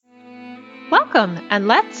Welcome, and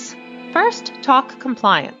let's first talk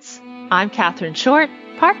compliance. I'm Catherine Short,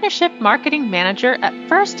 Partnership Marketing Manager at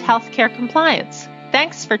First Healthcare Compliance.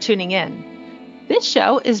 Thanks for tuning in. This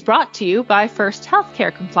show is brought to you by First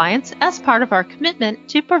Healthcare Compliance as part of our commitment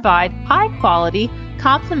to provide high-quality,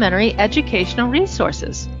 complementary educational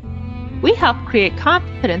resources. We help create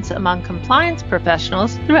confidence among compliance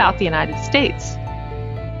professionals throughout the United States.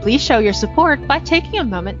 Please show your support by taking a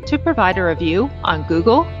moment to provide a review on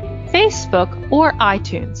Google, Facebook, or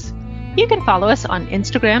iTunes. You can follow us on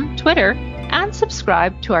Instagram, Twitter, and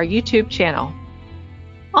subscribe to our YouTube channel.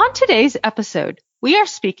 On today's episode, we are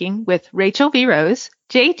speaking with Rachel V. Rose,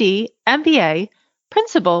 JD, MBA,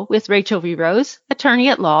 Principal with Rachel V. Rose, Attorney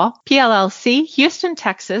at Law, PLLC, Houston,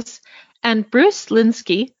 Texas, and Bruce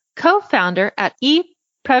Linsky, co-founder at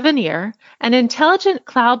ePrevenir, an intelligent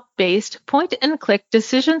cloud-based point-and-click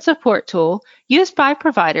decision support tool used by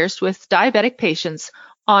providers with diabetic patients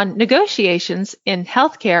on negotiations in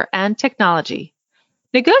healthcare and technology.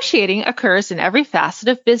 Negotiating occurs in every facet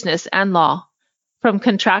of business and law. From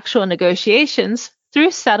contractual negotiations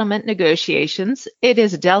through settlement negotiations, it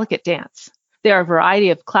is a delicate dance. There are a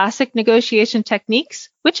variety of classic negotiation techniques,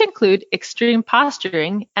 which include extreme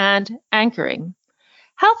posturing and anchoring.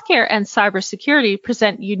 Healthcare and cybersecurity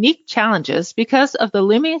present unique challenges because of the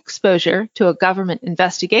looming exposure to a government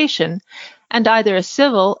investigation and either a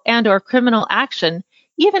civil and/or criminal action,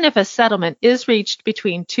 even if a settlement is reached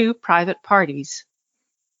between two private parties.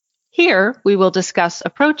 Here, we will discuss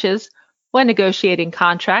approaches when negotiating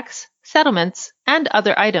contracts, settlements, and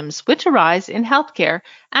other items which arise in healthcare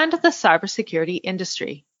and the cybersecurity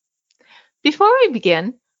industry. Before we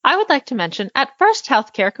begin, I would like to mention at First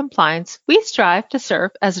Healthcare Compliance, we strive to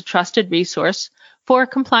serve as a trusted resource for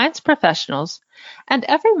compliance professionals, and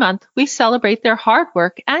every month we celebrate their hard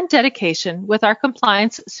work and dedication with our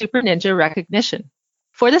Compliance Super Ninja recognition.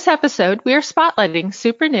 For this episode, we are spotlighting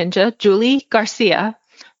Super Ninja Julie Garcia,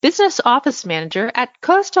 Business Office Manager at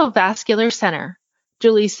Coastal Vascular Center.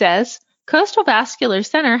 Julie says, Coastal Vascular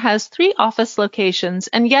Center has 3 office locations,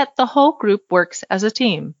 and yet the whole group works as a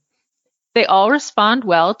team. They all respond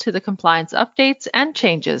well to the compliance updates and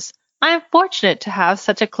changes. I am fortunate to have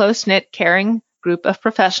such a close-knit, caring group of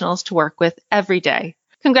professionals to work with every day.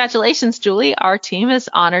 Congratulations, Julie. Our team is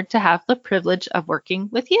honored to have the privilege of working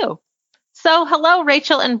with you. So, hello,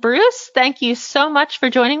 Rachel and Bruce. Thank you so much for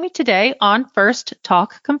joining me today on First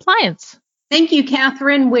Talk Compliance. Thank you,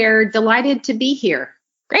 Catherine. We're delighted to be here.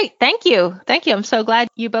 Great. Thank you. Thank you. I'm so glad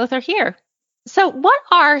you both are here. So, what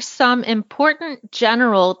are some important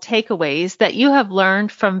general takeaways that you have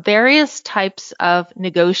learned from various types of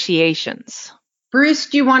negotiations? Bruce,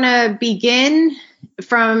 do you want to begin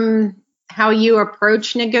from how you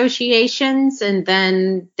approach negotiations and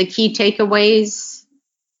then the key takeaways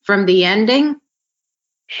from the ending?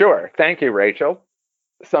 Sure. Thank you, Rachel.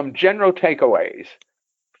 Some general takeaways.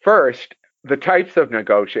 First, the types of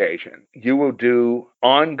negotiation. You will do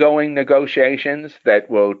ongoing negotiations that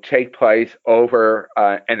will take place over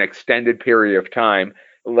an extended period of time.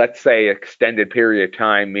 Let's say extended period of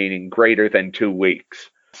time meaning greater than 2 weeks.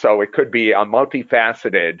 So it could be a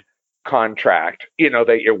multifaceted contract,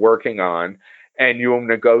 that you're working on, and you'll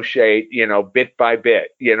negotiate, bit by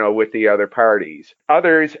bit, with the other parties.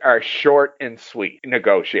 Others are short and sweet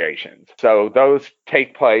negotiations. So those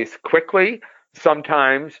take place quickly,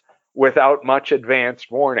 sometimes without much advanced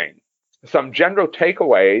warning. Some general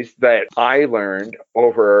takeaways that I learned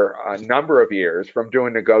over a number of years from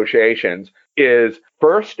doing negotiations is,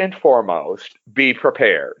 first and foremost, be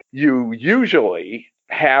prepared. You usually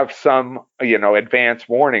have some, advance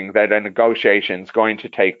warning that a negotiation is going to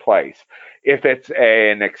take place. If it's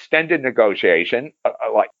an extended negotiation,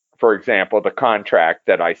 like, for example, the contract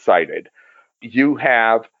that I cited, you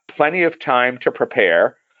have plenty of time to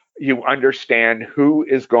prepare. You understand who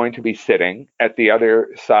is going to be sitting at the other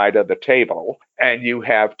side of the table, and you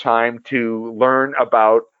have time to learn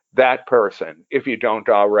about that person if you don't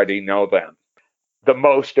already know them. The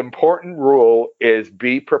most important rule is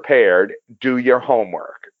be prepared, do your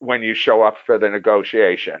homework when you show up for the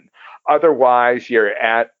negotiation. Otherwise, you're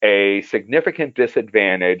at a significant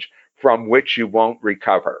disadvantage from which you won't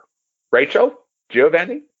recover. Rachel, do you have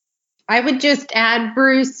any? I would just add,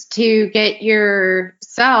 Bruce, to get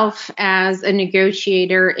yourself as a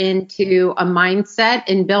negotiator into a mindset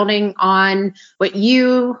and building on what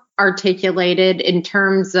you articulated in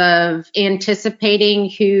terms of anticipating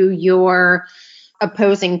who your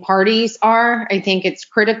opposing parties are. I think it's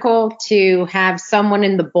critical to have someone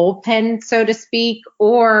in the bullpen, so to speak,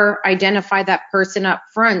 or identify that person up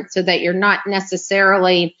front so that you're not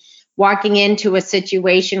necessarily walking into a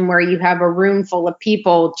situation where you have a room full of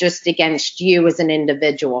people just against you as an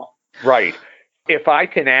individual. Right. If I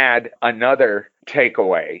can add another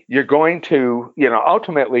takeaway, you're going to,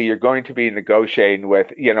 ultimately you're going to be negotiating with,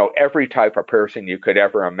 every type of person you could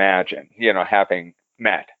ever imagine, having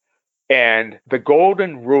met. And the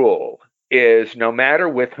golden rule is no matter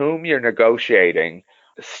with whom you're negotiating,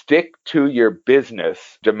 stick to your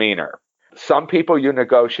business demeanor. Some people you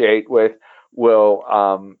negotiate with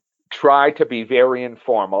will try to be very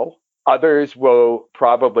informal. Others will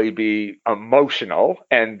probably be emotional,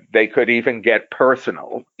 and they could even get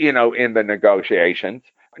personal, in the negotiations.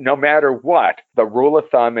 No matter what, the rule of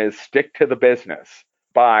thumb is stick to the business.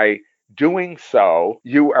 By doing so,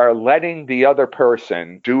 you are letting the other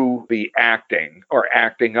person do the acting or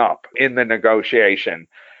acting up in the negotiation.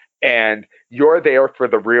 And you're there for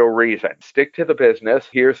the real reason. Stick to the business.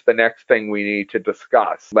 Here's the next thing we need to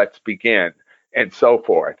discuss. Let's begin, and so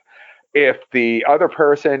forth. If the other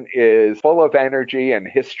person is full of energy and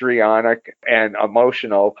histrionic and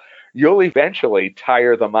emotional, you'll eventually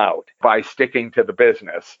tire them out by sticking to the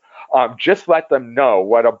business. Just let them know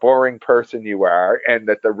what a boring person you are and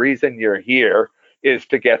that the reason you're here is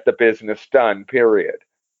to get the business done, period.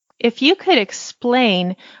 If you could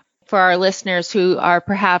explain for our listeners who are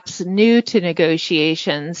perhaps new to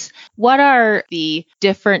negotiations, what are the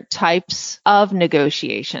different types of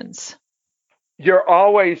negotiations? You're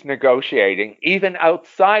always negotiating, even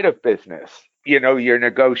outside of business. You're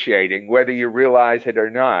negotiating, whether you realize it or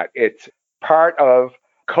not. It's part of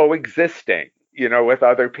coexisting, with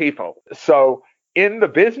other people. So in the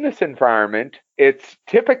business environment, it's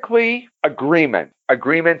typically agreement.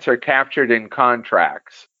 Agreements are captured in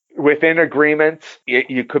contracts. Within agreements,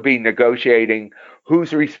 you could be negotiating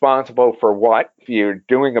who's responsible for what. If you're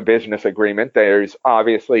doing a business agreement, there's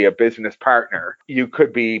obviously a business partner. You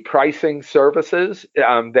could be pricing services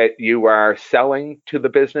that you are selling to the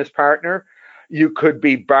business partner. You could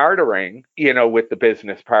be bartering, with the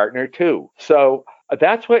business partner too. So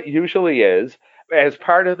that's what usually is. As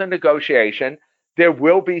part of the negotiation, there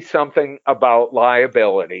will be something about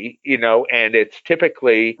liability, and it's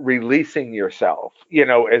typically releasing yourself,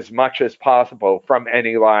 as much as possible from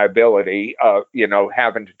any liability,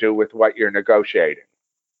 having to do with what you're negotiating.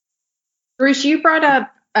 Bruce, you brought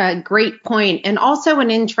up a great point and also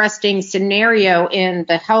an interesting scenario in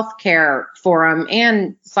the healthcare forum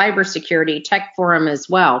and cybersecurity tech forum as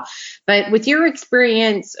well. But with your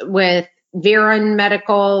experience with Viren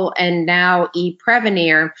Medical and now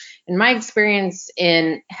ePrevenir, in my experience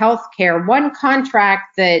in healthcare, one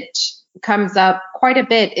contract that comes up quite a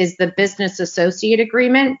bit is the business associate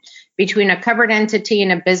agreement between a covered entity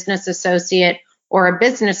and a business associate, or a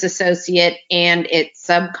business associate and its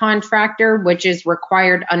subcontractor, which is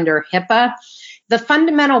required under HIPAA. The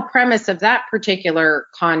fundamental premise of that particular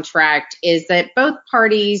contract is that both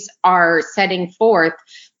parties are setting forth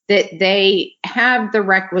that they have the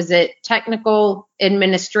requisite technical,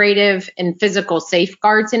 administrative, and physical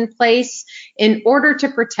safeguards in place in order to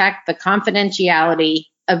protect the confidentiality,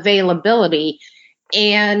 availability,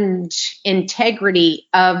 and integrity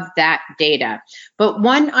of that data. But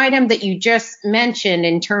one item that you just mentioned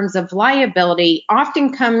in terms of liability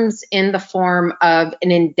often comes in the form of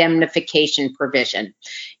an indemnification provision.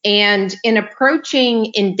 And in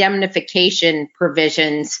approaching indemnification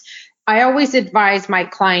provisions, I always advise my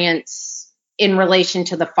clients in relation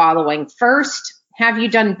to the following. First, have you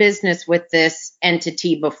done business with this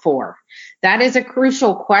entity before? That is a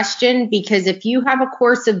crucial question, because if you have a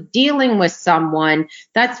course of dealing with someone,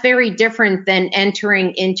 that's very different than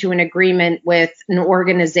entering into an agreement with an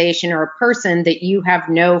organization or a person that you have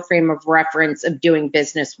no frame of reference of doing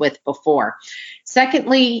business with before.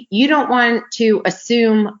 Secondly, you don't want to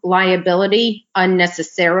assume liability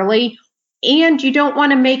unnecessarily, and you don't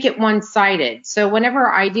want to make it one-sided. So whenever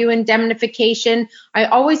I do indemnification, I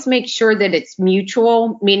always make sure that it's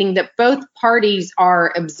mutual, meaning that both parties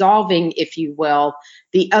are absolving, if you will,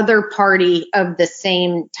 the other party of the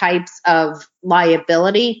same types of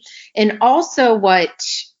liability. And also what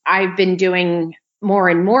I've been doing more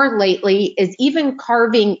and more lately is even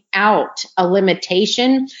carving out a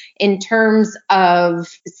limitation in terms of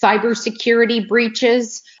cybersecurity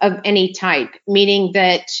breaches of any type, meaning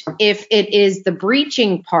that if it is the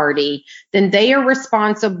breaching party, then they are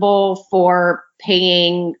responsible for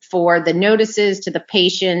paying for the notices to the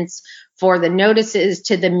patients, for the notices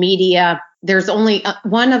to the media. There's only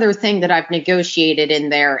one other thing that I've negotiated in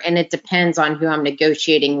there, and it depends on who I'm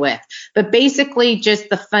negotiating with. But basically just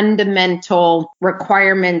the fundamental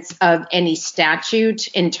requirements of any statute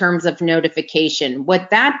in terms of notification. What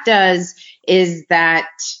that does is that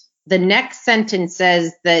the next sentence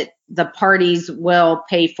says that the parties will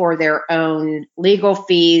pay for their own legal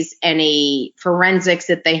fees, any forensics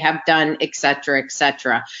that they have done, et cetera, et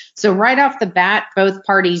cetera. So right off the bat, both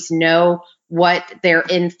parties know what they're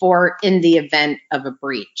in for in the event of a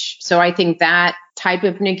breach. So I think that type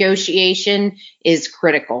of negotiation is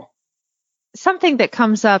critical. Something that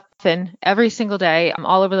comes up every single day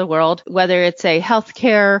all over the world, whether it's a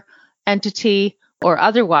healthcare entity or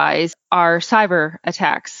otherwise, are cyber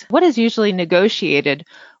attacks. What is usually negotiated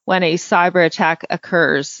when a cyber attack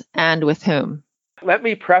occurs, and with whom? Let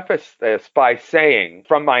me preface this by saying,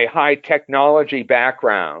 from my high technology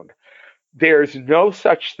background, there's no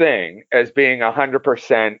such thing as being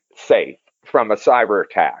 100% safe from a cyber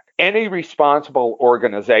attack. Any responsible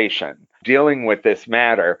organization dealing with this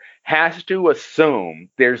matter has to assume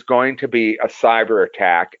there's going to be a cyber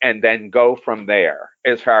attack and then go from there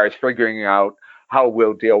as far as figuring out how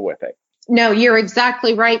we'll deal with it. No, you're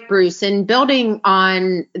exactly right, Bruce. And building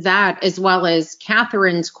on that, as well as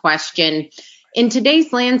Catherine's question, in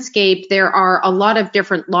today's landscape, there are a lot of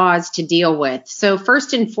different laws to deal with. So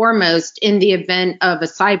first and foremost, in the event of a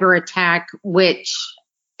cyber attack, which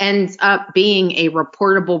ends up being a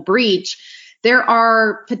reportable breach, there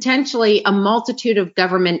are potentially a multitude of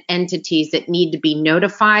government entities that need to be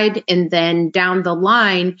notified. And then down the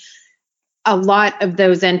line, a lot of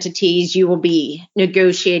those entities you will be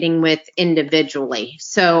negotiating with individually.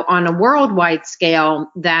 So on a worldwide scale,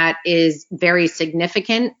 that is very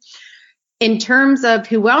significant. In terms of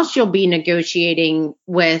who else you'll be negotiating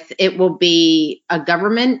with, it will be a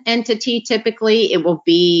government entity typically. It will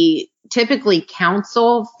be typically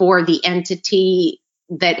counsel for the entity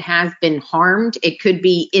that has been harmed. It could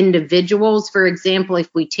be individuals. For example, if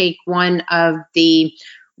we take one of the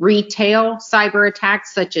retail cyber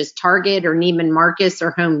attacks such as Target or Neiman Marcus or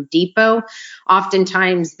Home Depot,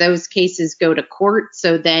 oftentimes those cases go to court.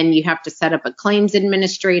 So then you have to set up a claims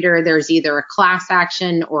administrator. There's either a class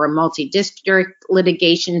action or a multi-district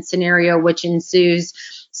litigation scenario which ensues.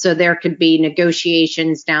 So there could be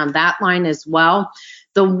negotiations down that line as well.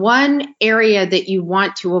 The one area that you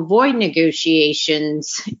want to avoid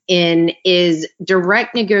negotiations in is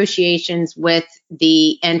direct negotiations with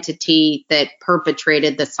the entity that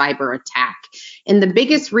perpetrated the cyber attack. And the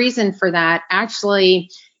biggest reason for that actually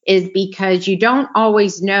is because you don't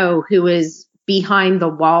always know who is behind the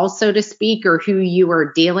wall, so to speak, or who you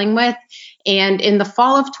are dealing with. And in the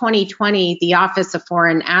fall of 2020, the Office of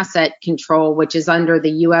Foreign Asset Control, which is under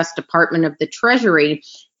the U.S. Department of the Treasury,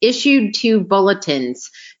 issued 2 bulletins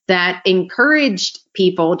that encouraged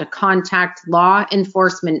people to contact law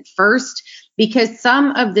enforcement first, because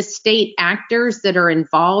some of the state actors that are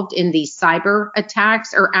involved in these cyber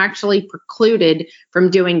attacks are actually precluded from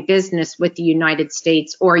doing business with the United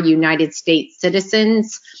States or United States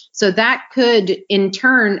citizens. So that could in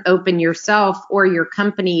turn open yourself or your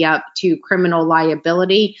company up to criminal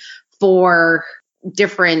liability for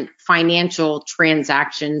different financial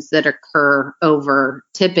transactions that occur over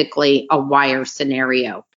typically a wire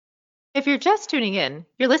scenario. If you're just tuning in,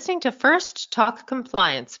 you're listening to First Talk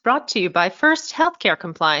Compliance, brought to you by First Healthcare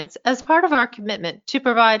Compliance as part of our commitment to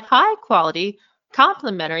provide high-quality,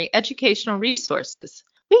 complementary educational resources.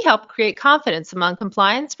 We help create confidence among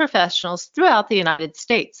compliance professionals throughout the United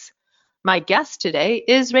States. My guest today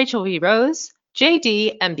is Rachel V. Rose,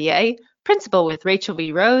 JD, MBA, Principal with Rachel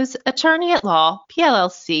V. Rose, Attorney at Law,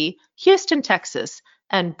 PLLC, Houston, Texas,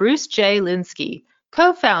 and Bruce J. Linsky,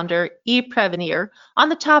 co-founder ePrevenir, on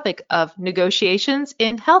the topic of negotiations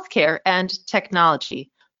in healthcare and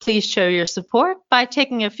technology. Please show your support by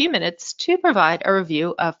taking a few minutes to provide a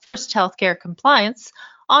review of First Healthcare Compliance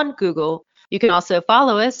on Google. You can also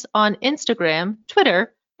follow us on Instagram,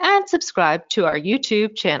 Twitter, and subscribe to our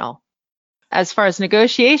YouTube channel. As far as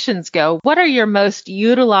negotiations go, what are your most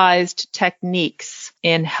utilized techniques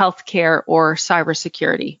in healthcare or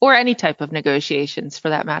cybersecurity, or any type of negotiations for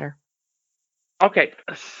that matter? Okay,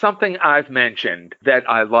 something I've mentioned that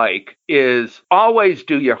I like is always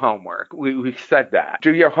do your homework. We've said that.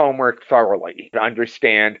 Do your homework thoroughly to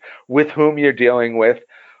understand with whom you're dealing with.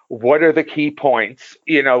 What are the key points,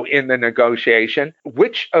 in the negotiation?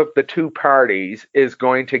 Which of the 2 parties is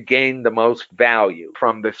going to gain the most value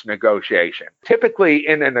from this negotiation? Typically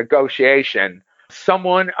in a negotiation,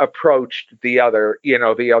 someone approached the other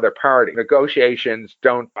party. Negotiations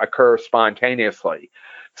don't occur spontaneously.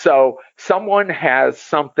 So someone has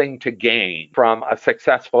something to gain from a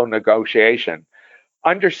successful negotiation.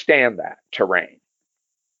 Understand that terrain.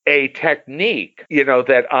 A technique,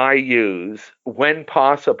 that I use when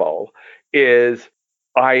possible is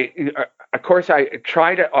I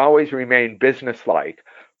try to always remain businesslike,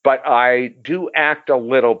 but I do act a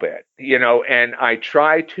little bit, and I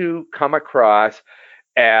try to come across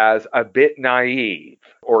as a bit naive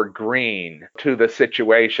or green to the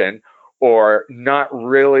situation, or not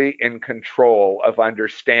really in control of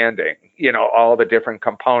understanding, all the different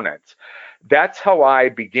components. That's how I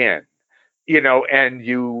begin, and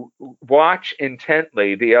you watch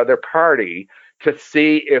intently the other party to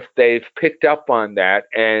see if they've picked up on that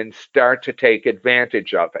and start to take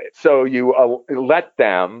advantage of it. So you let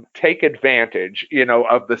them take advantage,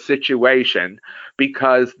 of the situation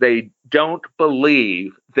because they don't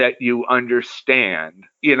believe that you understand,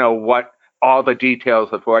 what all the details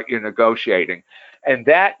of what you're negotiating. And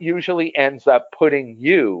that usually ends up putting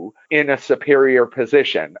you in a superior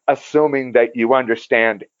position, assuming that you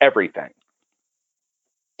understand everything.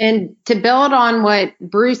 And to build on what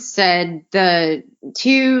Bruce said, the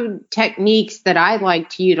two techniques that I like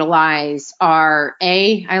to utilize are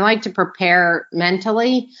I like to prepare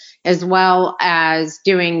mentally as well as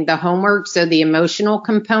doing the homework, so the emotional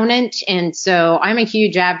component. And so I'm a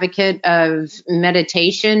huge advocate of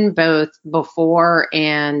meditation, both before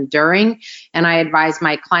and during, and I advise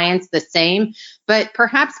my clients the same. But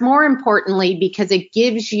perhaps more importantly, because it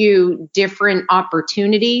gives you different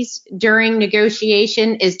opportunities during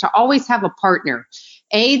negotiation, is to always have a partner.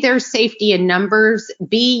 A, there's safety in numbers.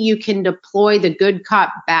 B, you can deploy the good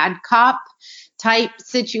cop, bad cop type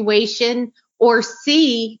situation. Or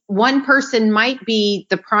C, one person might be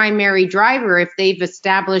the primary driver if they've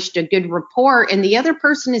established a good rapport, and the other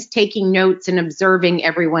person is taking notes and observing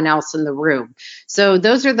everyone else in the room. So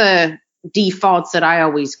those are the defaults that I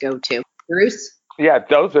always go to. Bruce? Yeah,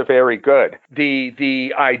 those are very good.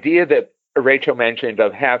 The idea that Rachel mentioned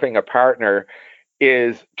of having a partner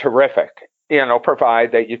is terrific,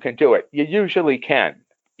 provide that you can do it. You usually can,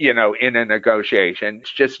 in a negotiation.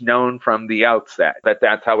 It's just known from the outset that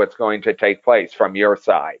that's how it's going to take place from your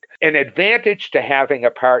side. An advantage to having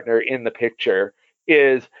a partner in the picture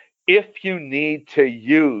is if you need to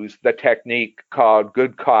use the technique called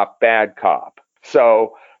good cop, bad cop.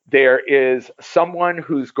 So there is someone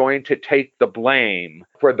who's going to take the blame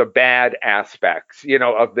for the bad aspects,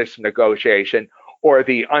 of this negotiation, or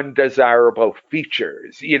the undesirable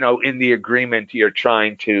features, in the agreement you're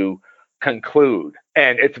trying to conclude.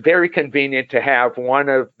 And it's very convenient to have one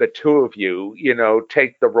of the two of you,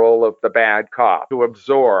 take the role of the bad cop to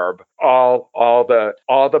absorb all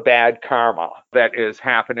the bad karma that is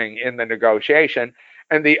happening in the negotiation.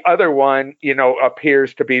 And the other one,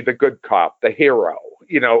 appears to be the good cop, the hero,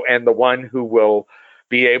 and the one who will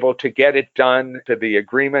be able to get it done to the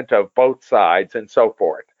agreement of both sides and so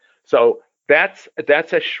forth. So that's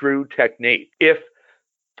a shrewd technique.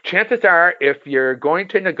 Chances are, if you're going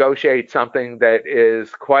to negotiate something that is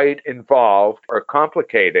quite involved or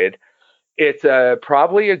complicated, it's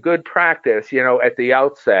probably a good practice, at the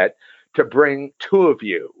outset, to bring two of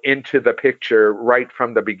you into the picture right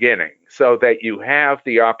from the beginning, so that you have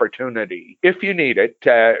the opportunity, if you need it,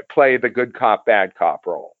 to play the good cop, bad cop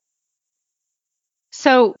role.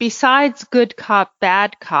 So besides good cop,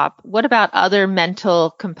 bad cop, what about other mental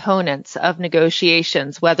components of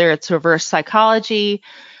negotiations, whether it's reverse psychology,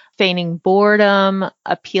 feigning boredom,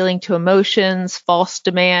 appealing to emotions, false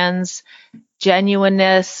demands,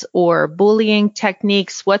 genuineness, or bullying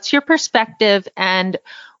techniques? What's your perspective, and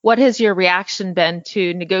what has your reaction been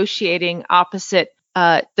to negotiating opposite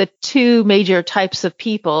the two major types of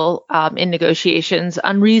people in negotiations,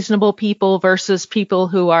 unreasonable people versus people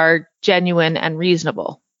who are genuine and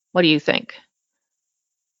reasonable? What do you think?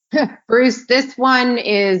 Bruce, this one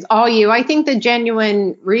is all you. I think the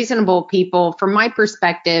genuine, reasonable people, from my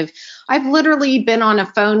perspective, I've literally been on a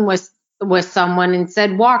phone with someone and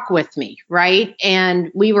said, walk with me, right?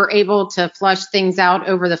 And we were able to flush things out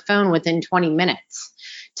over the phone within 20 minutes.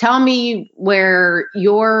 Tell me where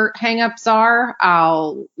your hangups are.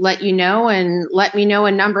 I'll let you know, and let me know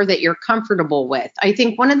a number that you're comfortable with. I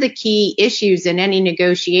think one of the key issues in any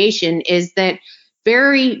negotiation is that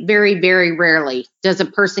very, very, very rarely does a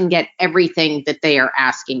person get everything that they are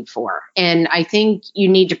asking for. And I think you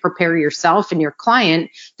need to prepare yourself and your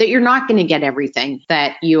client that you're not going to get everything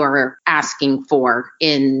that you are asking for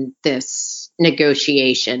in this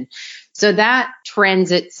negotiation. So that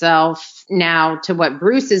trends itself now to what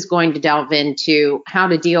Bruce is going to delve into, how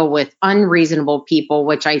to deal with unreasonable people,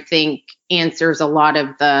 which I think answers a lot of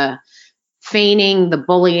the feigning, the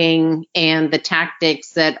bullying, and the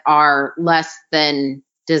tactics that are less than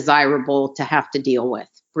desirable to have to deal with.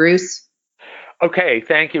 Bruce? Okay,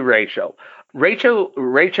 thank you, Rachel.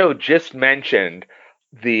 Rachel just mentioned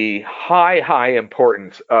the high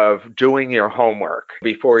importance of doing your homework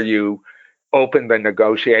before you open the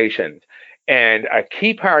negotiations. And a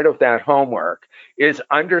key part of that homework is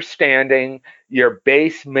understanding your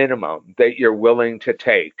base minimum that you're willing to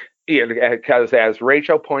take. Because as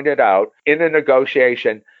Rachel pointed out, in a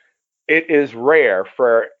negotiation, it is rare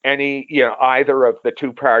for either of the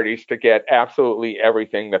two parties to get absolutely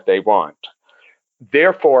everything that they want.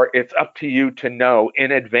 Therefore, it's up to you to know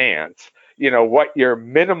in advance, what your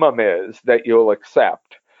minimum is that you'll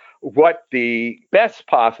accept, what the best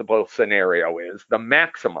possible scenario is, the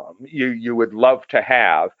maximum you would love to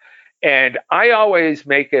have. And I always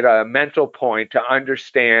make it a mental point to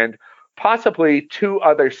understand possibly two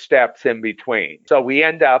other steps in between. So we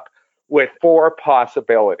end up with 4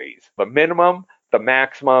 possibilities: the minimum, the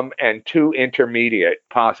maximum, and 2 intermediate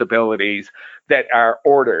possibilities that are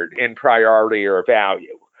ordered in priority or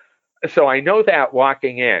value. So I know that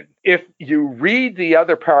walking in. If you read the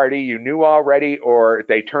other party you knew already, or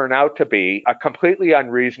they turn out to be a completely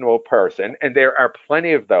unreasonable person, and there are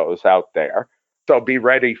plenty of those out there, so be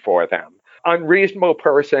ready for them. Unreasonable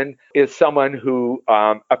person is someone who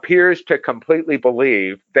appears to completely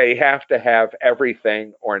believe they have to have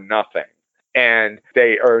everything or nothing, and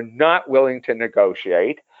they are not willing to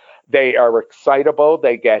negotiate. They are excitable,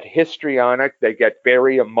 they get histrionic, they get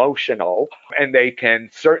very emotional, and they can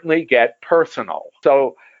certainly get personal.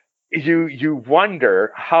 So you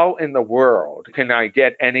wonder, how in the world can I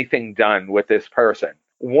get anything done with this person?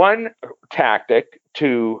 One tactic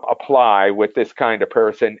to apply with this kind of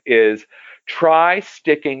person is try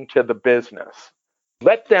sticking to the business.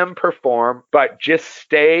 Let them perform, but just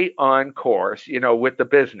stay on course, with the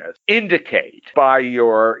business. Indicate by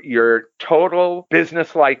your total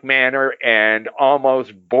business-like manner and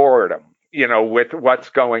almost boredom, with what's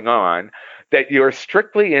going on, that you're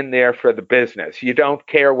strictly in there for the business. You don't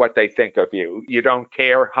care what they think of you. You don't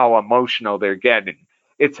care how emotional they're getting.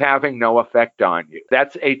 It's having no effect on you.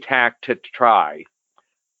 That's a tack to try.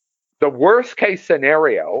 The worst case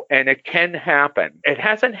scenario, and it can happen, it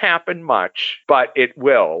hasn't happened much, but it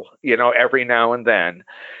will, every now and then,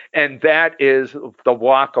 and that is the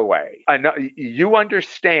walk away. You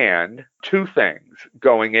understand 2 things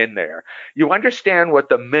going in there. You understand what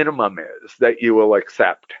the minimum is that you will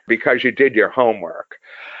accept because you did your homework.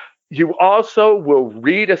 You also will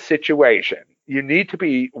read a situation. You need to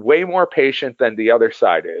be way more patient than the other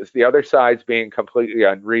side is. The other side's being completely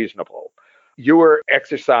unreasonable. You are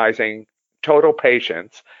exercising total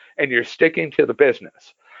patience and you're sticking to the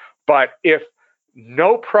business. But if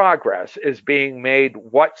no progress is being made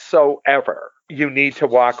whatsoever, you need to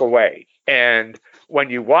walk away. And when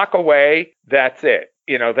you walk away, that's it.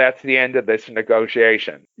 That's the end of this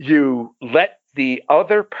negotiation. You let the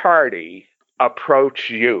other party approach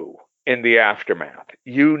you in the aftermath.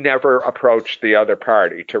 You never approach the other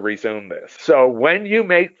party to resume this. So when you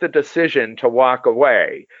make the decision to walk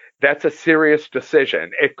away, that's a serious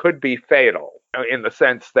decision. It could be fatal in the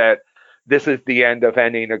sense that this is the end of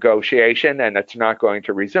any negotiation and it's not going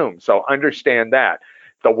to resume. So understand that.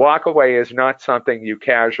 The walk away is not something you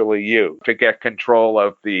casually use to get control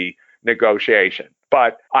of the negotiation.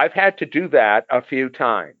 But I've had to do that a few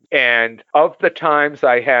times. And of the times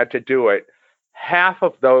I had to do it, half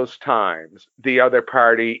of those times, the other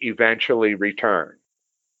party eventually returned.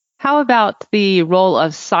 How about the role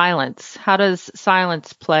of silence? How does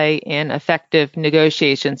silence play in effective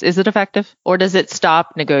negotiations? Is it effective, or does it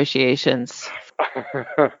stop negotiations?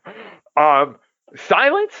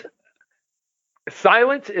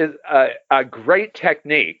 Silence is a great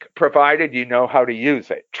technique, provided you know how to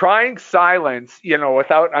use it. Trying silence,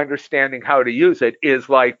 without understanding how to use it is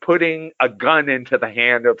like putting a gun into the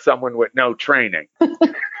hand of someone with no training.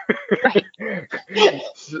 Right.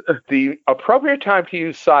 The appropriate time to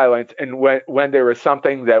use silence, and when there is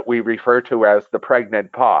something that we refer to as the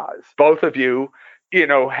pregnant pause. Both of you,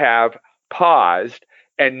 have paused,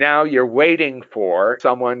 and now you're waiting for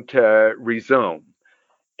someone to resume.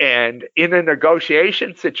 And in a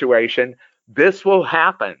negotiation situation, this will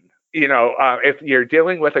happen. If you're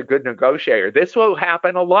dealing with a good negotiator, this will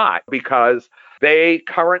happen a lot because they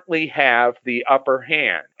currently have the upper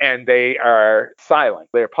hand and they are silent.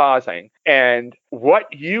 They're pausing. And what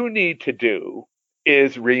you need to do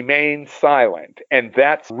is remain silent. And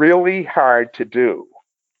that's really hard to do.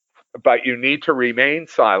 But you need to remain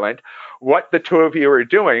silent. What the two of you are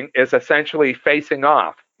doing is essentially facing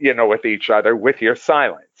off, with each other with your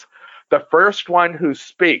silence. The first one who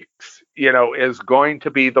speaks, is going to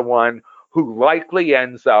be the one who likely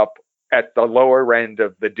ends up at the lower end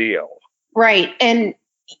of the deal. Right. And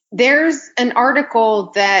there's an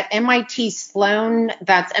article that MIT Sloan,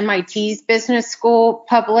 that's MIT's business school,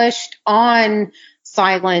 published on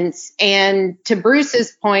silence. And to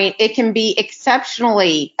Bruce's point, it can be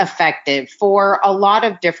exceptionally effective for a lot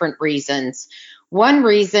of different reasons. One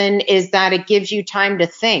reason is that it gives you time to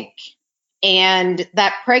think. And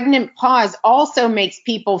that pregnant pause also makes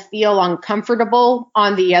people feel uncomfortable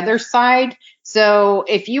on the other side. So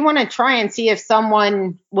if you want to try and see if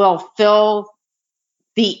someone will fill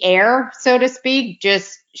the air, so to speak,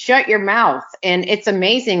 just shut your mouth. And it's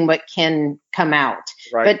amazing what can come out.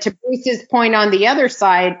 Right. But to Bruce's point on the other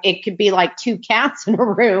side, it could be like two cats in a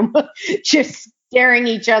room just staring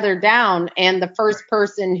each other down. And the first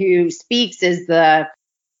person who speaks is the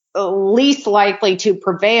least likely to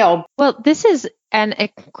prevail. Well, this is an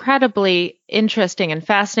incredibly interesting and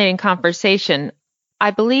fascinating conversation.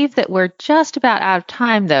 I believe that we're just about out of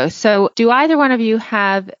time, though. So do either one of you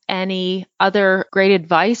have any other great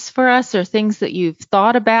advice for us or things that you've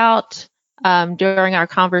thought about during our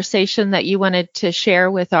conversation that you wanted to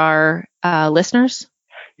share with our listeners?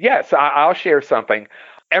 Yes, I'll share something.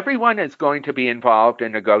 Everyone is going to be involved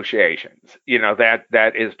in negotiations.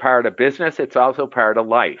 That is part of business. It's also part of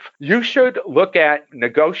life. You should look at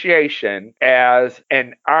negotiation as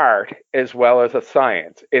an art as well as a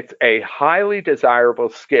science. It's a highly desirable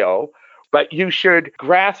skill, but you should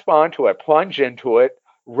grasp onto it, plunge into it,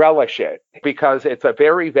 relish it, because it's a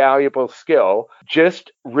very valuable skill.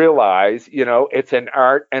 Just realize, it's an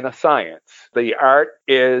art and a science. The art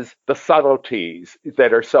is the subtleties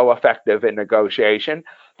that are so effective in negotiation.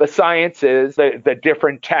 The science is the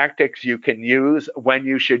different tactics you can use, when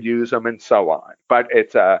you should use them, and so on. But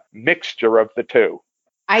it's a mixture of the two.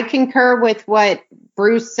 I concur with what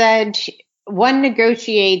Bruce said. One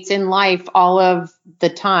negotiates in life all of the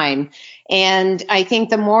time. And I think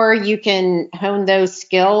the more you can hone those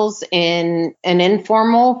skills in an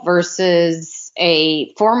informal versus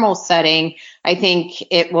a formal setting, I think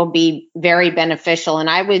it will be very beneficial. And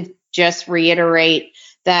I would just reiterate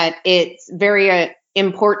that it's very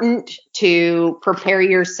important to prepare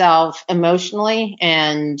yourself emotionally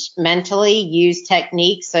and mentally, use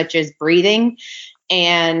techniques such as breathing,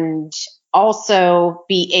 and also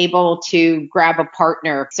be able to grab a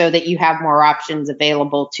partner so that you have more options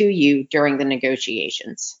available to you during the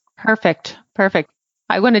negotiations. Perfect.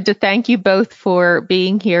 I wanted to thank you both for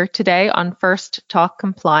being here today on First Talk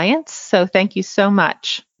Compliance. So thank you so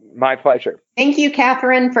much. My pleasure. Thank you,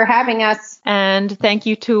 Catherine, for having us. And thank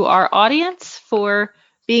you to our audience for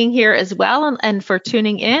being here as well and for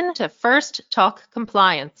tuning in to First Talk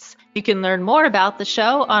Compliance. You can learn more about the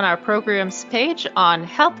show on our programs page on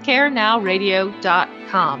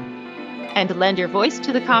healthcarenowradio.com. And lend your voice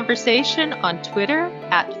to the conversation on Twitter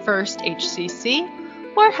at FirstHCC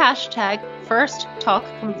or hashtag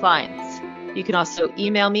FirstTalkCompliance. You can also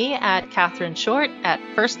email me at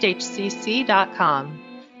CatherineShort@FirstHCC.com.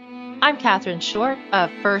 I'm Catherine Short of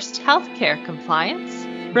First Healthcare Compliance.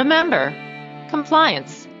 Remember,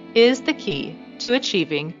 compliance is the key to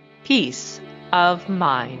achieving peace of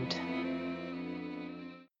mind.